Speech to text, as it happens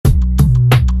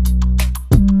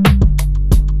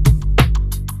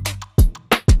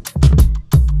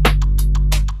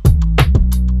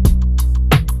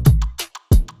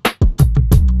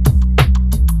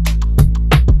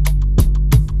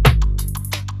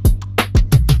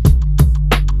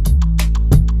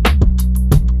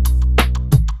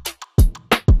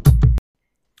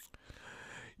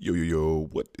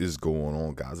is going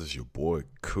on, guys? It's your boy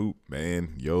Coop,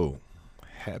 man. Yo,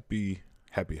 happy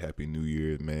New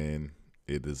Year, man.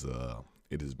 It has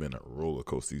been a roller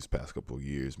coaster these past couple of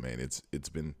years, man. It's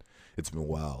been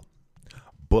wild,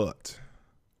 but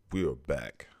we are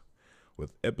back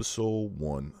with episode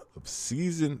 1 of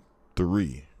season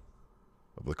 3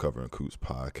 of the Cover and Coops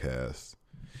podcast.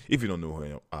 If you don't know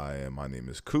who I am, my name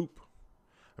is Coop.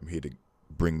 I'm here to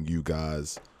bring you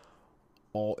guys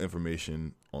all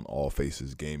information on all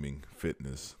faces: gaming,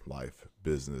 fitness, life,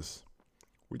 business.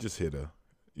 We're just here to,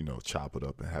 chop it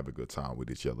up and have a good time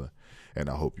with each other. And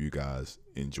I hope you guys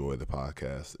enjoy the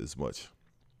podcast as much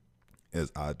as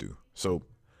I do. So,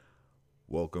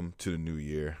 welcome to the new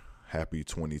year. Happy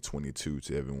 2022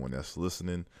 to everyone that's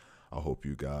listening. I hope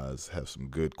you guys have some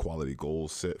good quality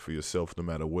goals set for yourself, no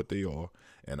matter what they are.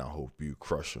 And I hope you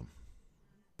crush them.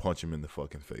 Punch them in the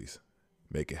fucking face.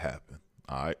 Make it happen.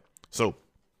 All right. So,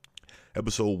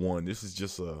 episode 1, this is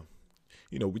just we're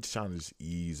just trying to just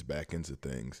ease back into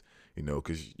things,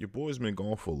 because your boy's been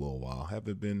gone for a little while.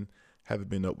 Haven't been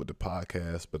up with the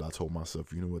podcast, but I told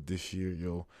myself, you know what, this year,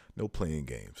 no playing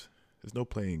games. There's no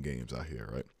playing games out here,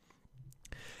 right?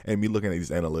 And me looking at these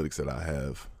analytics that I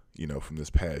have, from this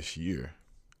past year,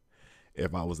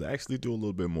 if I was to actually do a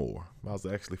little bit more, if I was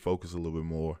to actually focus a little bit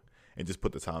more and just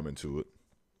put the time into it,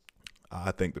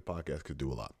 I think the podcast could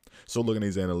do a lot. So looking at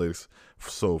these analytics,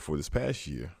 so for this past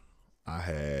year, I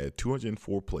had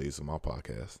 204 plays on my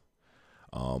podcast.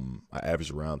 I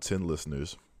averaged around 10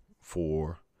 listeners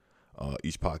for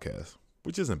each podcast,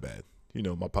 which isn't bad.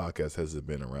 My podcast hasn't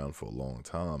been around for a long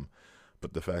time,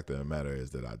 but the fact of the matter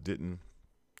is that I didn't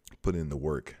put in the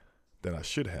work that I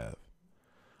should have.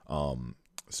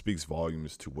 Speaks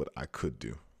volumes to what I could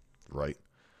do, right?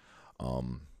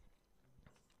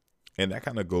 And that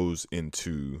kind of goes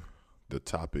into the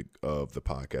topic of the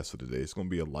podcast for today. It's going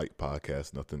to be a light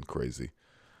podcast, nothing crazy.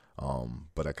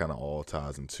 But that kind of all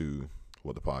ties into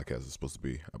what the podcast is supposed to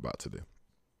be about today.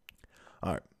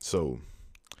 All right, so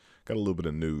got a little bit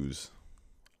of news.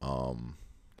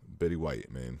 Betty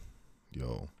White, man.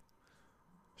 Yo,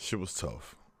 shit was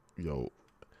tough. Yo,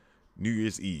 New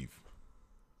Year's Eve,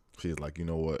 she's like, you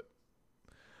know what?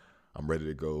 I'm ready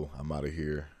to go. I'm out of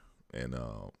here. And,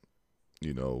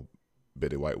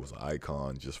 Betty White was an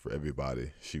icon just for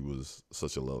everybody. She was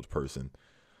such a loved person.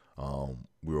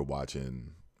 We were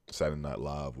watching Saturday Night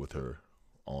Live with her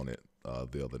on it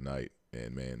the other night,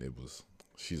 and man,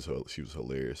 she was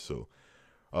hilarious. So,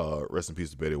 rest in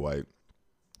peace to Betty White,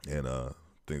 and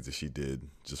things that she did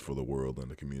just for the world and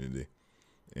the community,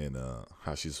 and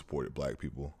how she supported Black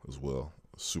people as well.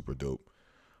 Super dope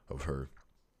of her.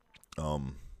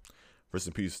 Rest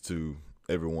in peace to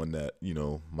everyone that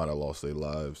might have lost their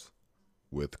lives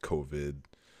with COVID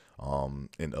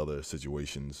and other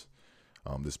situations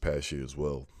this past year as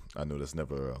well. I know that's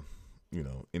never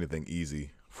anything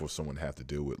easy for someone to have to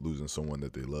deal with, losing someone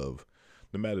that they love,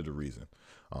 no matter the reason.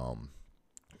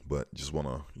 But just want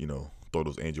to throw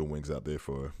those angel wings out there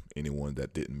for anyone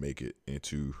that didn't make it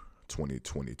into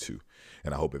 2022,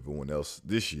 and I hope everyone else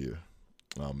this year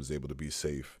is able to be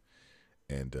safe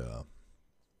and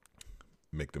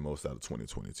make the most out of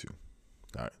 2022.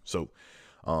 All right, so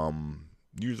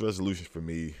New Year's resolution for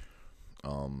me,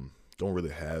 don't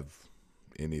really have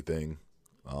anything.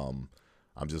 I'm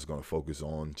just going to focus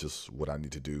on just what I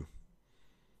need to do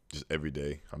just every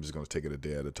day. I'm just going to take it a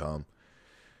day at a time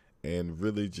and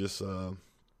really just kind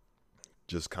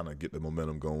of get the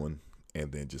momentum going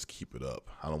and then just keep it up.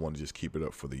 I don't want to just keep it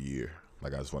up for the year.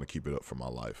 Like, I just want to keep it up for my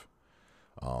life.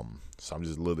 So I'm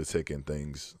just literally taking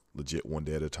things legit one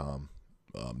day at a time,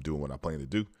 doing what I plan to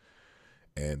do,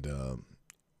 and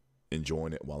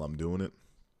enjoying it while I'm doing it.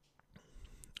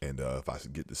 And if I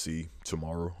get to see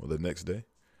tomorrow or the next day,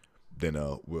 then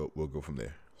we'll go from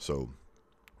there. So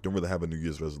don't really have a New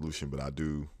Year's resolution, but I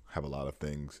do have a lot of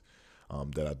things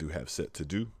that I do have set to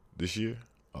do this year,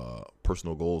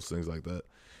 personal goals, things like that.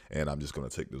 And I'm just going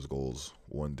to take those goals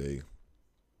one day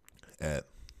at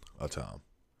a time.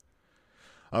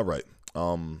 All right.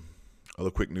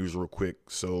 Other quick news real quick.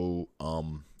 So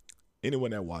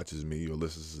anyone that watches me or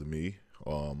listens to me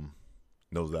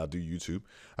knows that I do YouTube.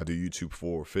 I do YouTube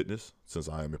for fitness, since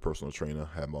I am a personal trainer,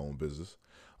 have my own business.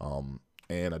 And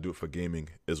I do it for gaming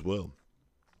as well.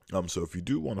 So if you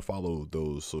do want to follow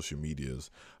those social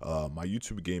medias, my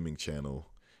YouTube gaming channel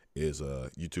is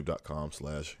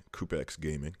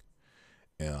youtube.com/CoopXGaming.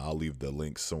 And I'll leave the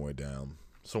link somewhere in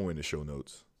the show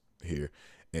notes here.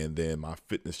 And then my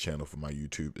fitness channel for my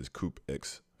YouTube is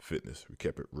CoopX Fitness. We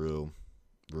kept it real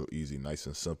easy, nice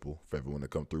and simple for everyone to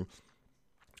come through.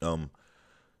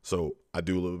 So I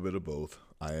do a little bit of both.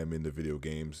 I am into video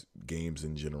games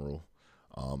in general.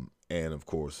 And of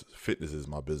course, fitness is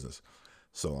my business.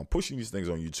 So I'm pushing these things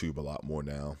on YouTube a lot more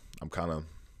now. I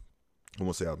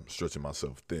won't say I'm stretching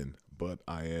myself thin, but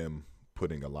I am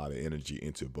putting a lot of energy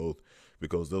into both,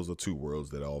 because those are two worlds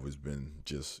that have always been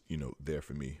just, there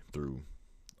for me through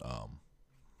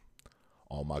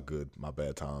all my good, my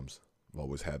bad times. I've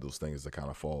always had those things to kind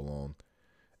of fall on,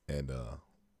 and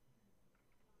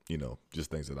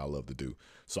just things that I love to do.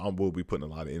 So I will be putting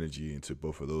a lot of energy into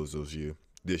both of those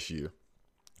this year.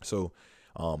 So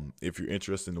if you're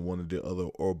interested in one or the other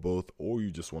or both, or you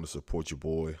just want to support your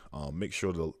boy, make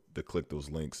sure to click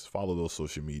those links, follow those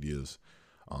social medias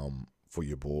for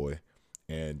your boy,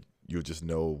 and you'll just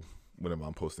know whenever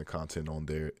I'm posting content on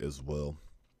there as well.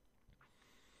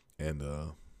 And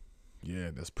yeah,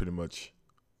 that's pretty much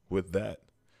with that.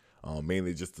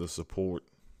 Mainly just the support.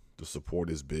 The support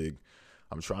is big.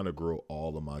 I'm trying to grow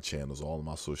all of my channels, all of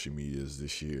my social medias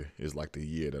this year. Is like the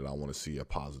year that I want to see a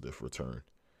positive return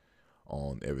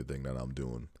on everything that I'm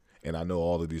doing. And I know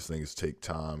all of these things take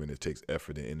time, and it takes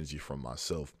effort and energy from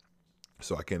myself.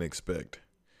 So I can't expect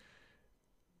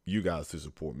you guys to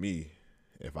support me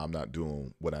if I'm not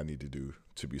doing what I need to do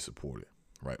to be supported,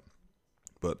 right?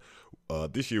 But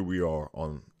this year we are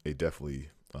on a definitely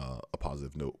a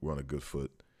positive note. We're on a good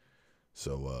foot.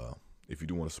 So if you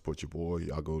do want to support your boy,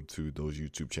 y'all go to those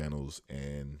YouTube channels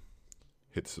and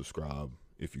hit subscribe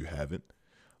if you haven't.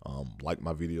 Like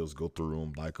my videos, go through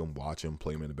them, like them, watch them,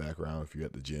 play them in the background. If you're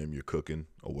at the gym, you're cooking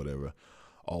or whatever,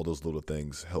 all those little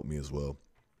things help me as well.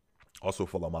 Also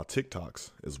follow my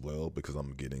TikToks as well, because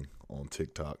I'm getting on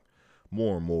TikTok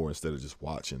more and more instead of just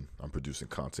watching. I'm producing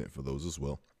content for those as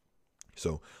well.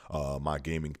 So my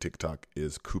gaming TikTok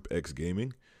is CoopX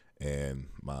Gaming, and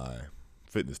my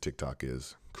fitness TikTok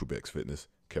is CoopX Fitness.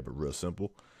 Kept it real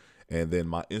simple. And then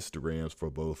my Instagrams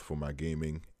for both, for my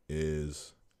gaming,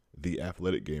 is The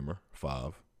Athletic Gamer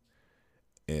 5,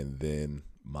 and then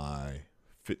my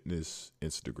fitness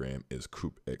Instagram is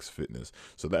CoopX Fitness.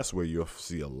 So that's where you'll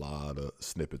see a lot of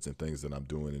snippets and things that I'm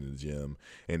doing in the gym.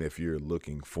 And if you're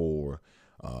looking for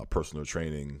personal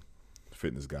training,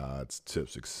 fitness guides,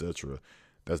 tips, etc.,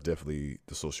 that's definitely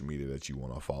the social media that you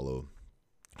want to follow.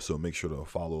 So make sure to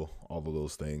follow all of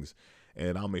those things,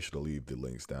 and I'll make sure to leave the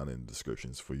links down in the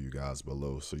descriptions for you guys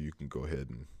below, so you can go ahead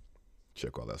and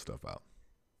check all that stuff out.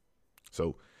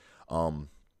 So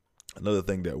another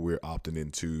thing that we're opting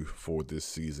into for this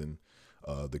season,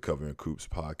 the Covering Coops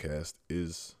podcast,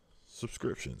 is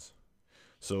subscriptions.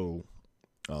 So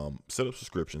set up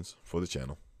subscriptions for the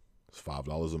channel. It's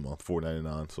 $5 a month,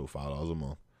 $4.99, so $5 a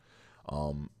month.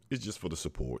 It's just for the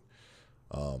support.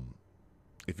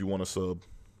 If you want to sub,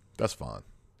 that's fine.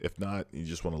 If not, you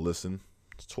just want to listen,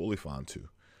 it's totally fine too.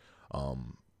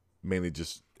 Mainly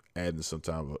just adding some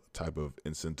type of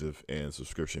incentive and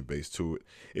subscription base to it.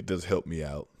 It does help me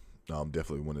out.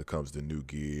 Definitely when it comes to new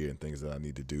gear and things that I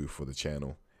need to do for the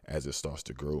channel as it starts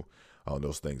to grow,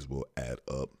 those things will add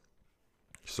up.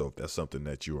 So if that's something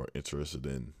that you are interested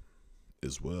in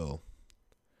as well,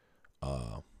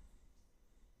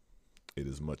 it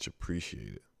is much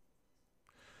appreciated.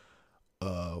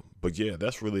 But yeah,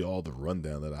 that's really all the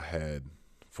rundown that I had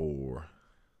for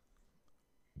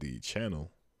the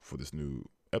channel for this new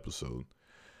episode.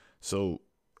 So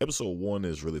episode 1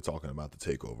 is really talking about the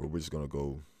takeover. We're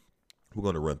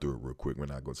going to run through it real quick. We're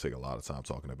not going to take a lot of time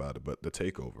talking about it, but the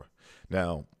takeover.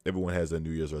 Now, everyone has their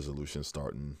New Year's resolution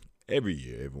starting every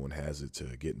year. Everyone has it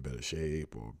to get in better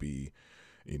shape or be,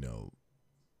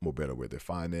 more better with their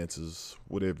finances,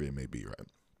 whatever it may be, right?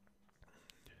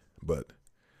 But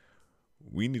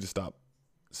we need to stop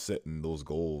setting those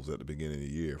goals at the beginning of the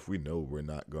year if we know we're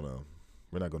not gonna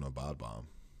abide by them.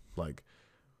 Like,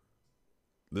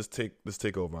 let's take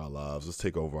over our lives. Let's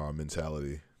take over our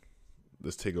mentality.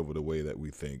 Let's take over the way that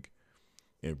we think,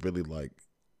 and really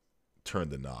turn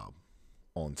the knob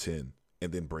on 10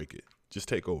 and then break it. Just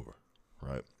take over,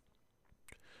 right?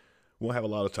 We won't have a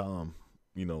lot of time.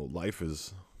 Life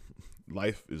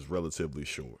is relatively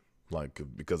short.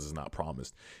 Because it's not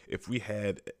promised. If we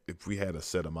had a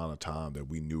set amount of time that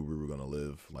we knew we were gonna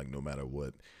live, no matter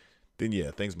what, then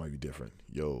yeah, things might be different.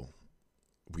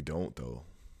 We don't though.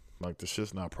 The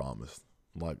shit's not promised.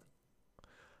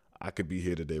 I could be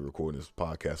here today recording this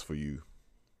podcast for you,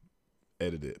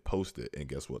 edit it, post it, and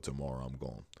guess what? Tomorrow I'm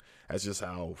gone. That's just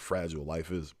how fragile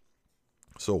life is.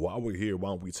 So while we're here, why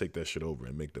don't we take that shit over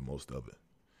and make the most of it,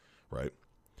 right?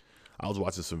 I was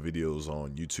watching some videos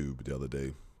on YouTube the other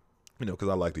day. Because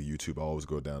I like the YouTube. I always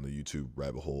go down the YouTube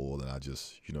rabbit hole, and I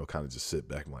just, kind of just sit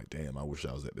back and damn, I wish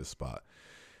I was at this spot.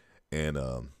 And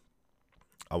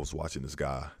I was watching this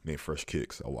guy named Fresh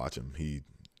Kicks. I watch him.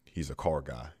 He's a car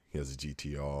guy. He has a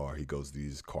GTR. He goes to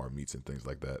these car meets and things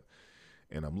like that.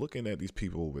 And I'm looking at these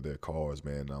people with their cars,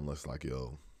 man. And I'm just like,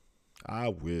 yo, I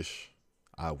wish,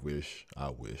 I wish, I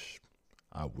wish,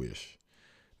 I wish.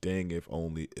 Dang, if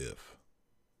only if.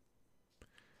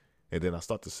 And then I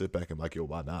start to sit back and be like, yo,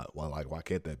 why not? Why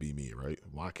can't that be me, right?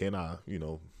 Why can't I,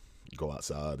 go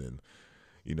outside and,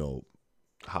 you know,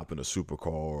 hop in a supercar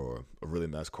or a really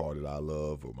nice car that I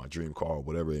love, or my dream car, or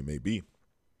whatever it may be,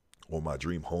 or my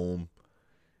dream home,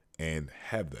 and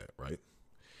have that, right?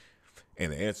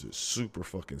 And the answer is super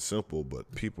fucking simple,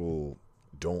 but people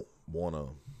don't want to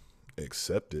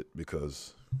accept it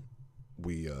because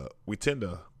we tend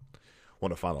to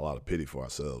want to find a lot of pity for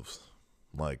ourselves.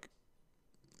 Like,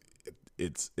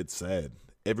 it's sad.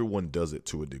 Everyone does it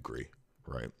to a degree,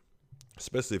 right?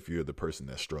 Especially if you're the person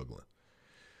that's struggling.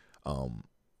 And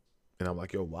I'm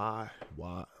like, yo, why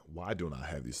don't I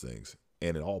have these things?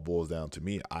 And it all boils down to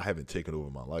me. I haven't taken over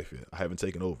my life yet. I haven't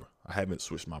taken over. I haven't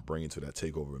switched my brain to that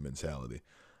takeover mentality.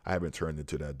 I haven't turned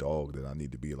into that dog that I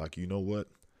need to be. Like, you know what?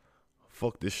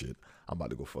 Fuck this shit. I'm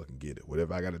about to go fucking get it.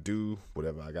 Whatever I gotta do,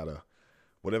 whatever I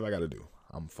gotta do,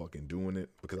 I'm fucking doing it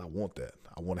because I want that.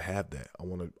 I want to have that. I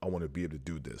want to be able to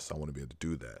do this. I want to be able to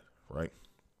do that, right?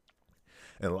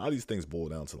 And a lot of these things boil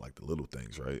down to like the little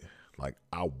things, right? Like,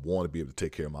 I want to be able to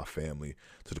take care of my family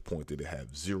to the point that they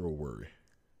have zero worry.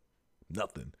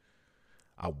 Nothing.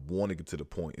 I want to get to the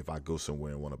point, if I go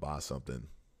somewhere and want to buy something,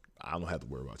 I don't have to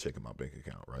worry about checking my bank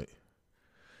account, right?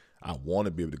 I want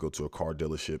to be able to go to a car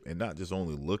dealership and not just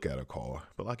only look at a car,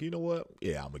 but like, you know what?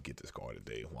 Yeah, I'm going to get this car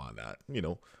today. Why not?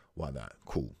 Why not?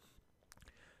 Cool.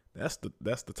 That's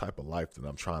the type of life that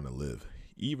I'm trying to live.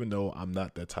 Even though I'm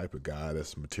not that type of guy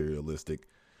that's materialistic,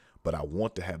 but I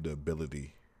want to have the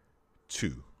ability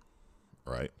to,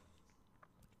 right?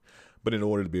 But in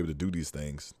order to be able to do these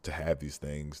things, to have these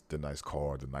things, the nice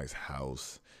car, the nice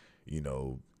house,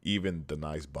 even the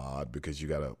nice bod, because you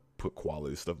got to put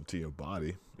quality stuff into your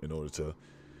body in order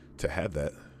to have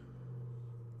that,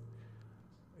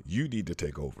 you need to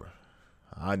take over.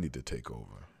 I need to take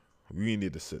over. We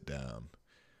need to sit down,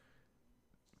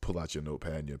 pull out your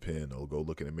notepad and your pen, or go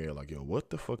look in the mirror like, yo,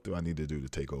 what the fuck do I need to do to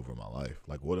take over my life?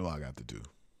 Like, what do I got to do?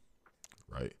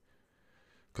 Right?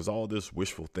 Because all this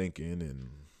wishful thinking and,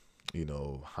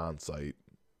 hindsight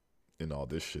and all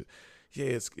this shit, yeah,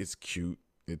 it's cute.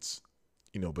 It's,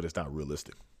 but it's not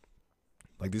realistic.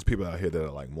 Like, these people out here that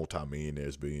are like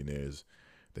multimillionaires, billionaires,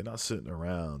 they're not sitting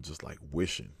around just like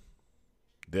wishing.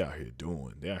 They're out here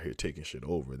doing. They're out here taking shit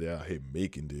over. They're out here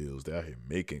making deals. They're out here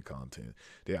making content.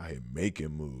 They're out here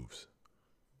making moves.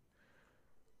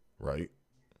 Right?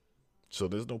 So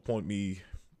there's no point me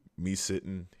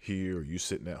sitting here or you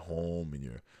sitting at home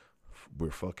and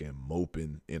we're fucking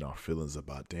moping in our feelings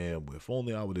about, damn, if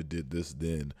only I would have did this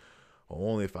then,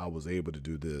 or only if I was able to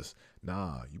do this.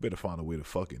 Nah, you better find a way to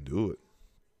fucking do it.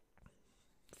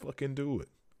 Fucking do it.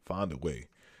 Find a way.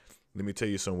 Let me tell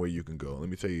you somewhere you can go. Let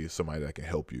me tell you somebody that can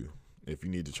help you if you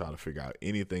need to try to figure out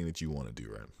anything that you want to do,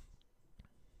 right?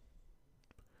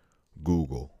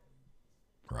 Google,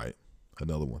 right?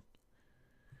 Another one.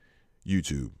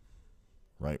 YouTube,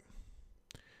 right?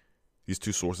 These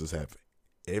two sources have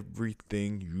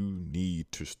everything you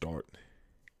need to start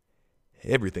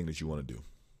everything that you want to do.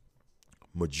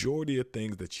 Majority of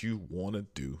things that you want to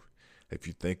do, if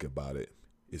you think about it,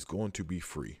 is going to be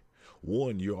free.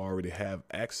 One, you already have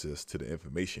access to the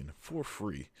information for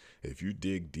free. If you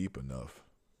dig deep enough,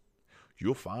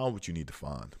 you'll find what you need to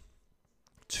find.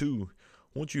 Two,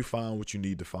 once you find what you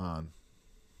need to find,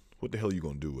 what the hell are you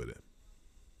going to do with it?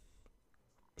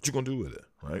 What you going to do with it,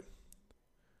 right?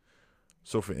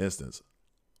 So for instance,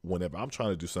 whenever I'm trying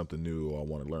to do something new, or I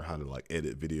want to learn how to like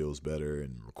edit videos better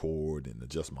and record and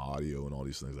adjust my audio and all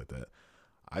these things like that,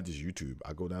 I just YouTube.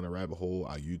 I go down a rabbit hole.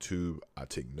 I YouTube. I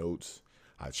take notes.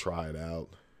 I try it out.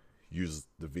 Use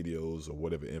the videos or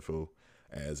whatever info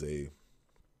as a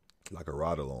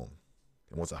ride along.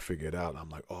 And once I figure it out, I'm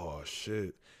like, oh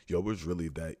shit, yo, it was really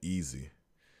that easy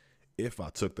if I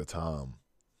took the time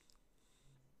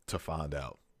to find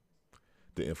out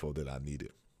the info that I needed.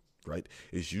 Right?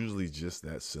 It's usually just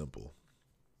that simple.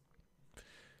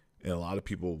 And a lot of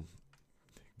people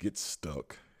get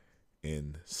stuck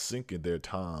in sinking their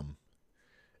time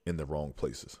in the wrong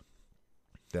places.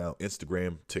 Now,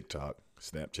 Instagram, TikTok,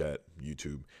 Snapchat,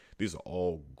 YouTube, these are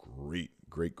all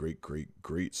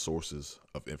great sources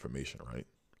of information, right?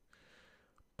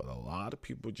 But a lot of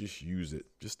people just use it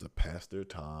just to pass their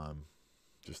time,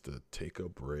 just to take a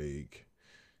break,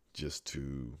 just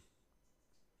to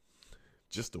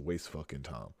waste fucking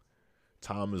time.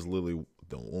 Time is literally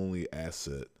the only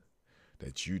asset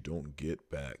that you don't get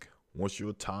back. Once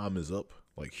your time is up,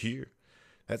 like here,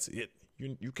 that's it.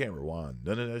 You can't rewind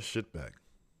none of that shit back.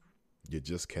 You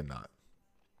just cannot.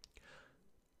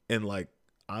 And like,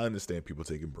 I understand people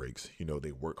taking breaks. You know,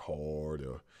 they work hard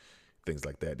or things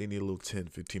like that. They need a little 10,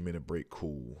 15-minute break,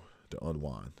 cool, to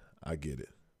unwind. I get it.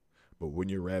 But when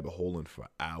you're rabbit holing for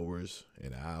hours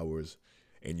and hours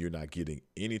and you're not getting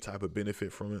any type of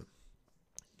benefit from it,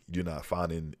 you're not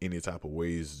finding any type of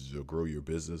ways to grow your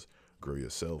business, grow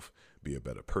yourself, be a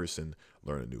better person,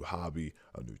 learn a new hobby,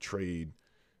 a new trade,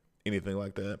 anything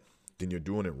like that, then you're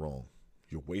doing it wrong.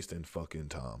 You're wasting fucking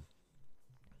time.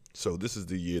 So this is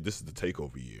the year, this is the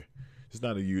takeover year. It's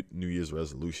not a New Year's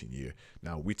resolution year.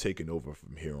 Now we taking over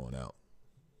from here on out,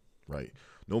 right?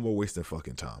 No more wasting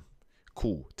fucking time.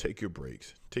 Cool, take your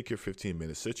breaks. Take your 15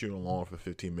 minutes, set your alarm for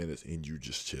 15 minutes and you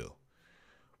just chill.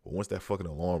 But once that fucking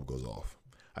alarm goes off,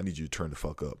 I need you to turn the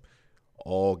fuck up.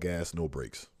 All gas, no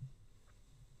brakes.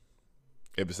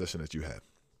 Every session that you have.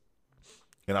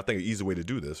 And I think an easy way to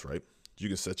do this, right? You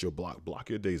can set your block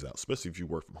your days out, especially if you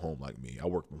work from home like me. I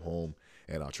work from home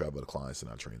and I travel to clients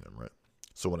and I train them, right?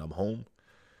 So when I'm home,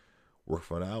 work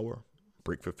for an hour,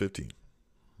 break for 15.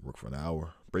 Work for an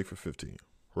hour, break for 15.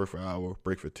 Work for an hour,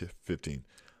 break for 15.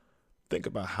 Think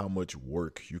about how much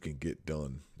work you can get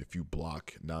done if you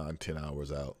block 9-10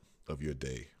 hours out of your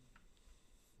day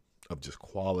of just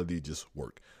quality, just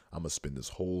work. I'm going to spend this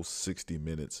whole 60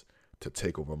 minutes to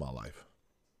take over my life.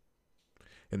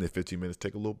 And then 15 minutes,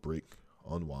 take a little break,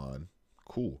 unwind.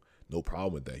 Cool. No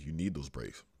problem with that. You need those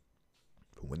breaks.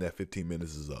 But when that 15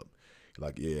 minutes is up, you're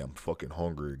like, yeah, I'm fucking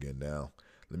hungry again now.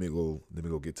 Let me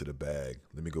go get to the bag.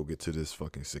 Let me go get to this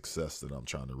fucking success that I'm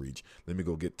trying to reach. Let me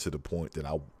go get to the point that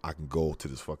I can go to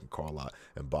this fucking car lot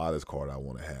and buy this car that I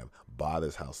want to have, buy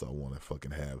this house I want to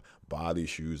fucking have, buy these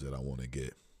shoes that I want to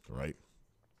get, right?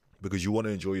 Because you want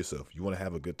to enjoy yourself. You want to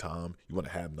have a good time. You want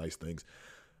to have nice things.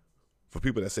 For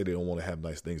people that say they don't want to have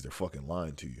nice things, they're fucking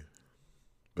lying to you.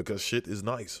 Because shit is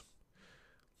nice.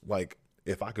 Like,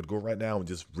 if I could go right now and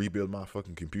just rebuild my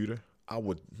fucking computer, I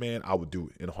would do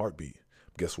it in a heartbeat.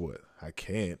 Guess what? I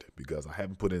can't because I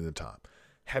haven't put in the time.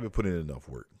 Haven't put in enough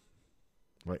work.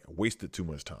 Right? Wasted too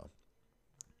much time.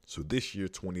 So this year,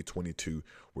 2022,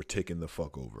 we're taking the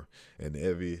fuck over in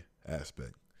every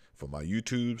aspect. For my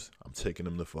YouTubes, I'm taking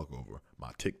them the fuck over.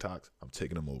 My TikToks, I'm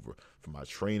taking them over. For my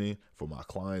training, for my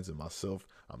clients and myself,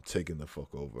 I'm taking the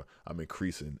fuck over. I'm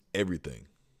increasing everything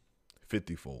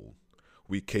 50-fold.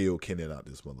 We KO Kenan out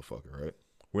this motherfucker, right?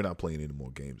 We're not playing any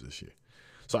more games this year.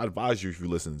 So I advise you, if you're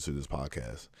listening to this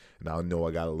podcast, and I know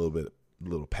I got a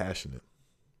little passionate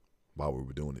while we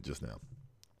were doing it just now.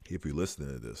 If you're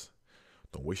listening to this,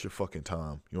 don't waste your fucking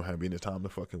time. You don't have any time to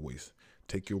fucking waste.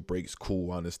 Take your breaks,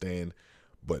 cool, I understand,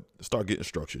 but start getting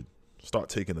structured. Start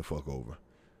taking the fuck over.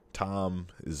 Time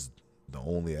is the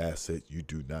only asset you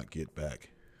do not get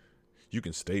back. You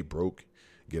can stay broke,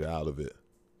 get out of it,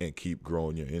 and keep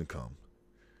growing your income.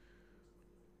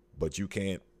 But you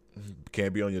can't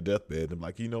be on your deathbed and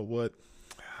like, you know what?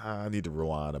 I need to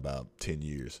rewind about 10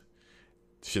 years.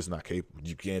 It's just not capable.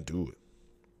 You can't do it.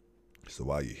 So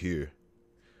while you're here,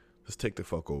 let's take the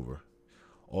fuck over.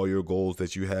 All your goals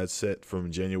that you had set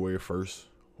from January 1st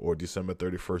or December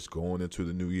 31st going into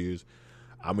the New Year's,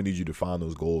 I'm going to need you to find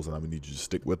those goals and I'm going to need you to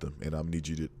stick with them. And I'm going to need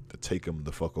you to take them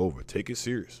the fuck over. Take it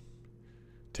serious.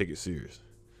 Take it serious.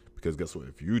 Because guess what?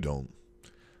 If you don't,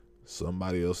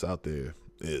 somebody else out there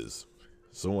is.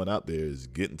 Someone out there is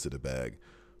getting to the bag.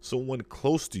 Someone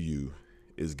close to you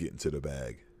is getting to the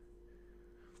bag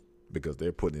because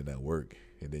they're putting in that work.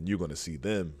 And then you're going to see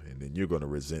them and then you're going to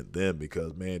resent them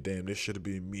because, man, damn, this should have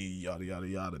been me, yada, yada,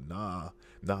 yada. Nah,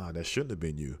 that shouldn't have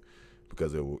been you.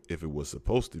 Because if it was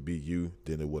supposed to be you,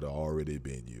 then it would have already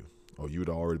been you. Or you would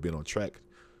have already been on track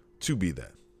to be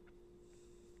that.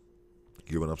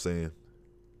 You get what I'm saying?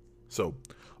 So,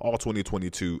 all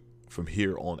 2022, from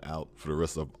here on out, for the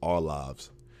rest of our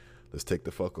lives, let's take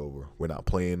the fuck over. We're not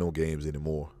playing no games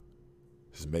anymore.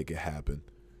 Just make it happen.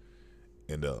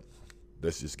 And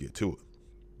let's just get to it.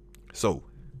 So,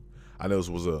 I know this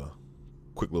was a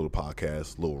quick little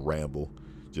podcast, little ramble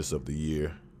just of the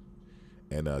year.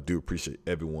 And I do appreciate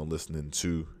everyone listening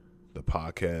to the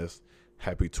podcast.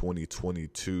 Happy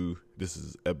 2022. This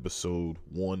is episode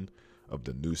 1 of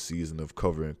the new season of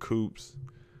Covering Coops,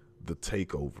 The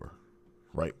Takeover,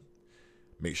 right?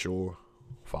 Make sure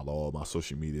follow all my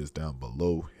social medias down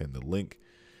below in the link.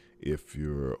 If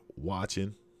you're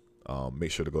watching,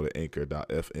 make sure to go to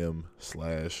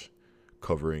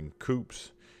anchor.fm/Covering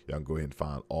Coops. Y'all can go ahead and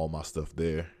find all my stuff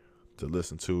there to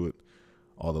listen to it.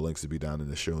 All the links will be down in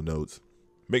the show notes.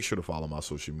 Make sure to follow my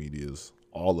social medias,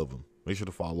 all of them. Make sure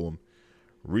to follow them.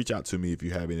 Reach out to me if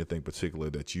you have anything particular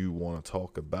that you want to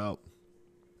talk about.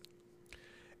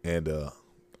 And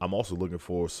I'm also looking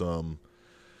for some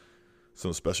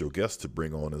some special guests to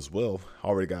bring on as well. I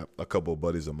already got a couple of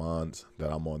buddies of mine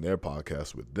that I'm on their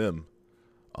podcast with them.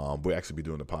 We'll actually be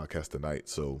doing the podcast tonight,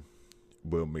 so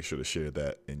we'll make sure to share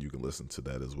that, and you can listen to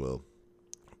that as well.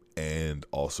 And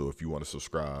also, if you want to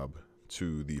subscribe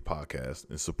to the podcast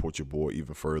and support your boy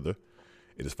even further,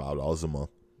 it is $5 a month.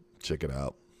 Check it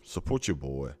out. Support your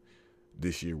boy.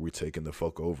 This year, we're taking the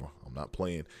fuck over. I'm not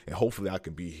playing. And hopefully, I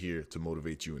can be here to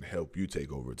motivate you and help you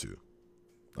take over too.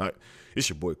 All right. It's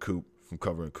your boy Coop from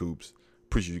Covering Coops.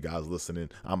 Appreciate you guys listening.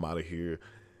 I'm out of here.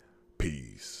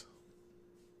 Peace.